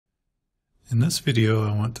In this video,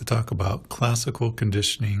 I want to talk about classical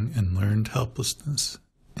conditioning and learned helplessness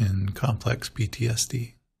in complex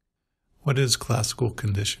PTSD. What is classical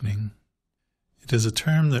conditioning? It is a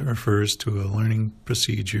term that refers to a learning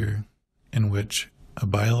procedure in which a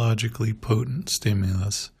biologically potent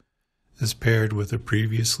stimulus is paired with a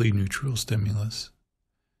previously neutral stimulus.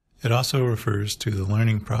 It also refers to the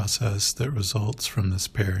learning process that results from this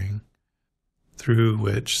pairing, through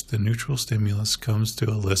which the neutral stimulus comes to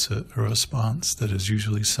elicit a response that is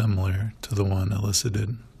usually similar to the one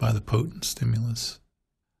elicited by the potent stimulus.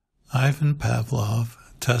 Ivan Pavlov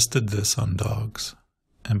tested this on dogs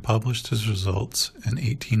and published his results in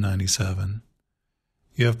 1897.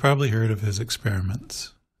 You have probably heard of his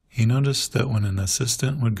experiments. He noticed that when an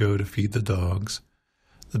assistant would go to feed the dogs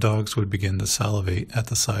would begin to salivate at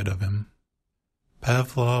the sight of him.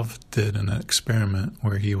 Pavlov did an experiment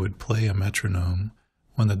where he would play a metronome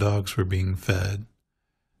when the dogs were being fed.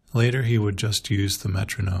 Later he would just use the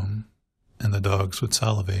metronome, and the dogs would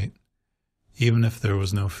salivate, even if there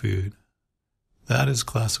was no food. That is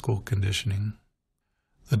classical conditioning.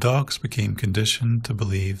 The dogs became conditioned to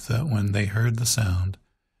believe that when they heard the sound,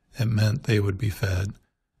 it meant they would be fed,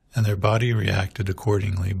 and their body reacted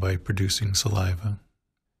accordingly by producing saliva.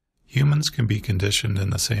 Humans can be conditioned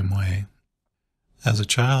in the same way. As a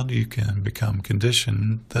child, you can become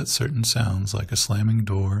conditioned that certain sounds like a slamming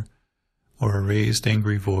door or a raised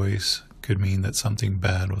angry voice could mean that something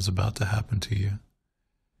bad was about to happen to you.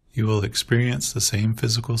 You will experience the same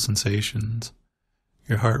physical sensations.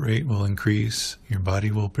 Your heart rate will increase, your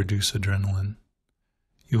body will produce adrenaline.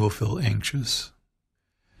 You will feel anxious.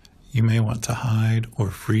 You may want to hide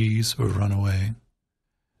or freeze or run away.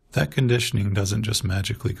 That conditioning doesn't just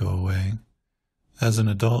magically go away. As an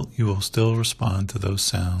adult, you will still respond to those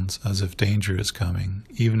sounds as if danger is coming,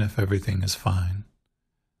 even if everything is fine.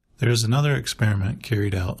 There is another experiment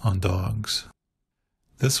carried out on dogs.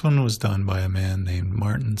 This one was done by a man named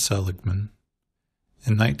Martin Seligman.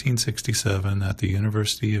 In 1967, at the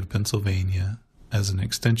University of Pennsylvania, as an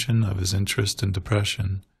extension of his interest in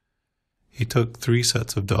depression, he took 3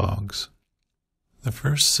 sets of dogs. The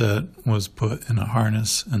first set was put in a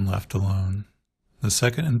harness and left alone. The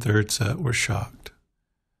second and third set were shocked.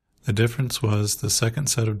 The difference was the second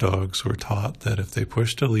set of dogs were taught that if they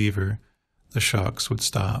pushed a lever, the shocks would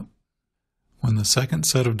stop. When the second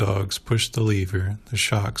set of dogs pushed the lever, the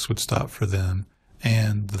shocks would stop for them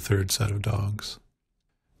and the third set of dogs.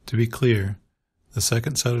 To be clear, the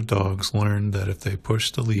second set of dogs learned that if they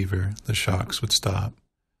pushed the lever, the shocks would stop.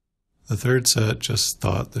 The third set just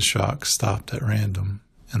thought the shocks stopped at random,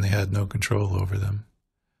 and they had no control over them.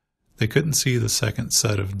 They couldn't see the second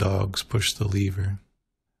set of dogs push the lever.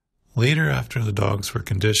 Later, after the dogs were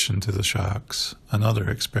conditioned to the shocks, another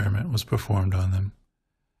experiment was performed on them.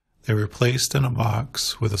 They were placed in a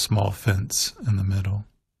box with a small fence in the middle.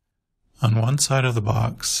 On one side of the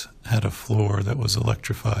box had a floor that was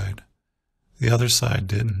electrified. The other side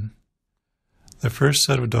didn't. The first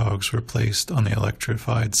set of dogs were placed on the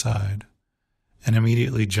electrified side and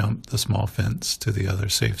immediately jumped the small fence to the other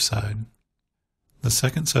safe side. The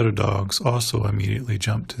second set of dogs also immediately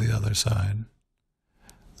jumped to the other side.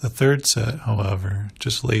 The third set, however,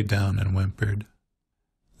 just laid down and whimpered.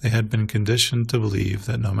 They had been conditioned to believe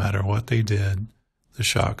that no matter what they did, the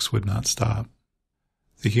shocks would not stop.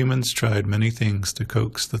 The humans tried many things to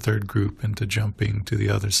coax the third group into jumping to the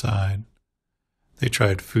other side. They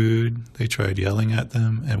tried food, they tried yelling at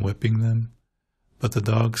them and whipping them, but the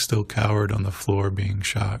dogs still cowered on the floor being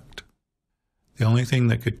shocked. The only thing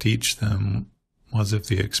that could teach them was if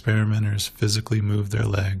the experimenters physically moved their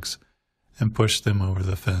legs and pushed them over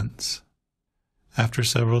the fence. After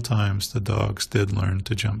several times, the dogs did learn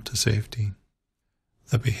to jump to safety.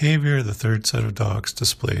 The behavior the third set of dogs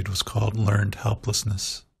displayed was called learned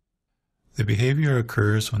helplessness. The behavior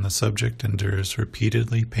occurs when the subject endures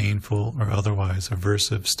repeatedly painful or otherwise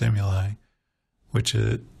aversive stimuli, which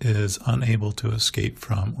it is unable to escape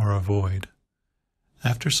from or avoid.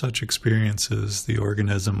 After such experiences, the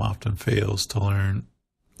organism often fails to learn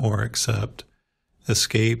or accept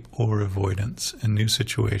escape or avoidance in new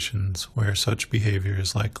situations where such behavior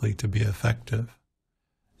is likely to be effective.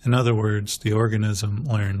 In other words, the organism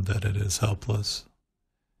learned that it is helpless.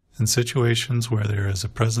 In situations where there is a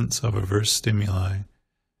presence of averse stimuli,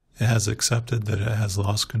 it has accepted that it has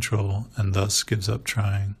lost control and thus gives up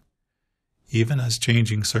trying, even as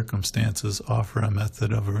changing circumstances offer a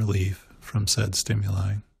method of relief from said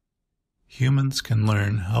stimuli. Humans can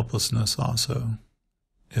learn helplessness also.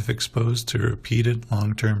 If exposed to repeated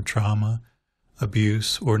long-term trauma,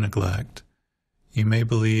 abuse, or neglect, you may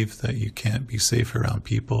believe that you can't be safe around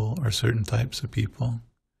people or certain types of people.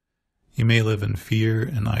 You may live in fear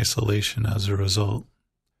and isolation as a result.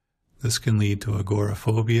 This can lead to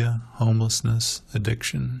agoraphobia, homelessness,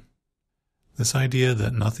 addiction. This idea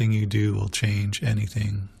that nothing you do will change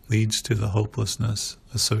anything leads to the hopelessness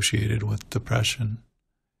associated with depression.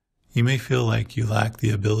 You may feel like you lack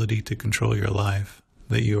the ability to control your life,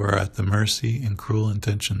 that you are at the mercy and cruel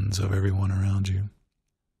intentions of everyone around you.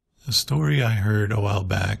 A story I heard a while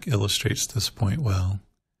back illustrates this point well.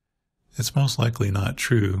 It's most likely not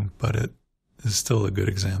true, but it is still a good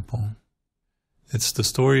example. It's the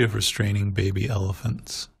story of restraining baby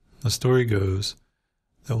elephants. The story goes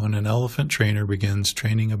that when an elephant trainer begins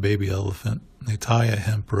training a baby elephant, they tie a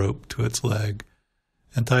hemp rope to its leg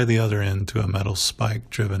and tie the other end to a metal spike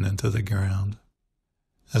driven into the ground.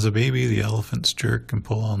 As a baby, the elephants jerk and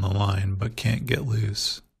pull on the line but can't get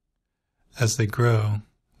loose. As they grow,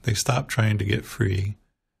 they stop trying to get free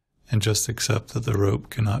and just accept that the rope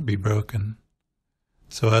cannot be broken.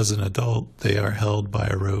 So as an adult, they are held by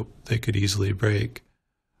a rope they could easily break,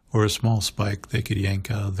 or a small spike they could yank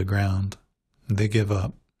out of the ground. They give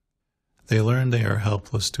up. They learn they are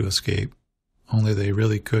helpless to escape, only they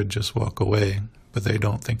really could just walk away, but they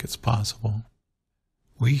don't think it's possible.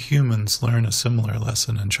 We humans learn a similar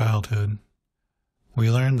lesson in childhood. We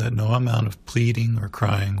learn that no amount of pleading or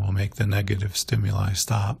crying will make the negative stimuli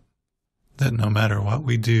stop, that no matter what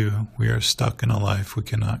we do, we are stuck in a life we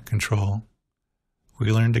cannot control.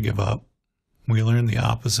 We learn to give up. We learn the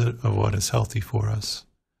opposite of what is healthy for us.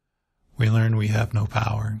 We learn we have no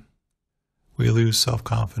power. We lose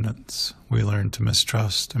self-confidence. We learn to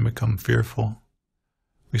mistrust and become fearful.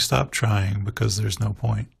 We stop trying because there's no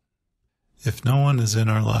point. If no one is in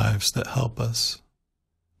our lives that help us,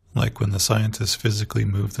 like when the scientists physically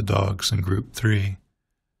moved the dogs in Group 3,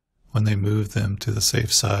 when they moved them to the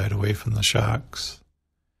safe side away from the shocks,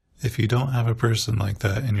 if you don't have a person like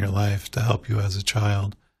that in your life to help you as a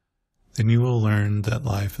child, then you will learn that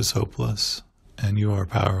life is hopeless and you are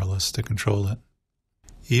powerless to control it.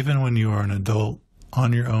 Even when you are an adult,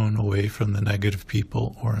 on your own away from the negative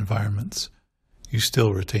people or environments, you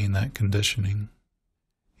still retain that conditioning.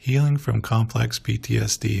 Healing from complex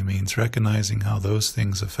PTSD means recognizing how those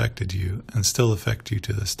things affected you and still affect you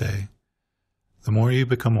to this day. The more you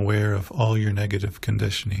become aware of all your negative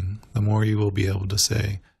conditioning, the more you will be able to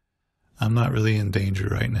say, I'm not really in danger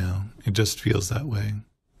right now. It just feels that way.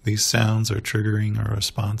 These sounds are triggering a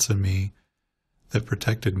response in me that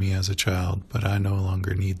protected me as a child, but I no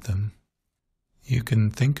longer need them. You can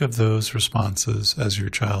think of those responses as your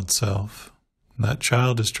child self. That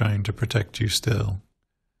child is trying to protect you still.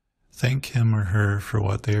 Thank him or her for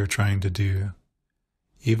what they are trying to do,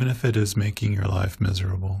 even if it is making your life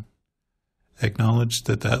miserable. Acknowledge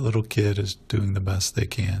that that little kid is doing the best they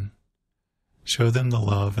can. Show them the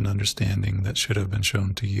love and understanding that should have been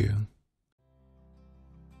shown to you.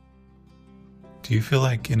 Do you feel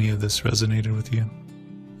like any of this resonated with you?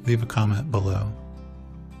 Leave a comment below.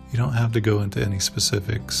 You don't have to go into any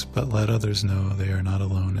specifics, but let others know they are not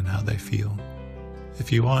alone in how they feel.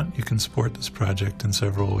 If you want, you can support this project in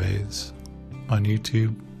several ways. On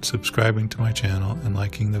YouTube, subscribing to my channel and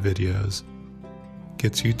liking the videos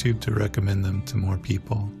gets YouTube to recommend them to more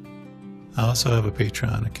people. I also have a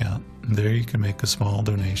Patreon account, and there you can make a small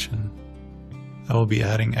donation. I will be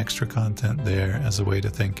adding extra content there as a way to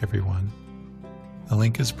thank everyone. The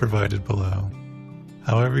link is provided below.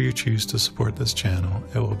 However you choose to support this channel,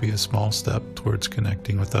 it will be a small step towards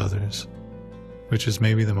connecting with others, which is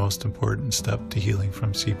maybe the most important step to healing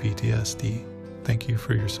from C-PTSD. Thank you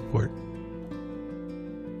for your support.